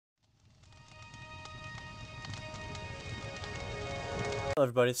Hello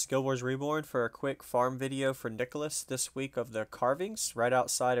everybody, it's GWReborn for a quick farm video for Nicholas this week of the carvings right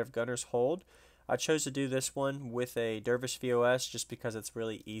outside of Gunner's Hold. I chose to do this one with a Dervish VOS just because it's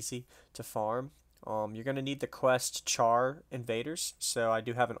really easy to farm. You're going to need the quest Charr Invaders, so I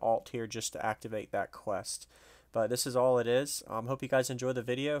do have an alt here just to activate that quest. But this is all it is. Hope you guys enjoy the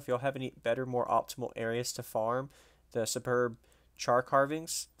video. If y'all have any better, more optimal areas to farm the superb Charr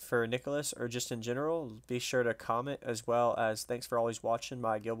carvings for Nicholas or just in general, be sure to comment, as well as thanks for always watching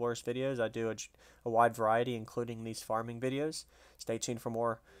my Guild Wars videos. I do a wide variety, including these farming videos. Stay tuned for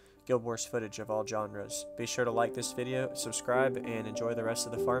more Guild Wars footage of all genres. Be sure to like this video, subscribe, and enjoy the rest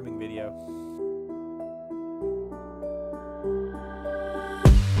of the farming video.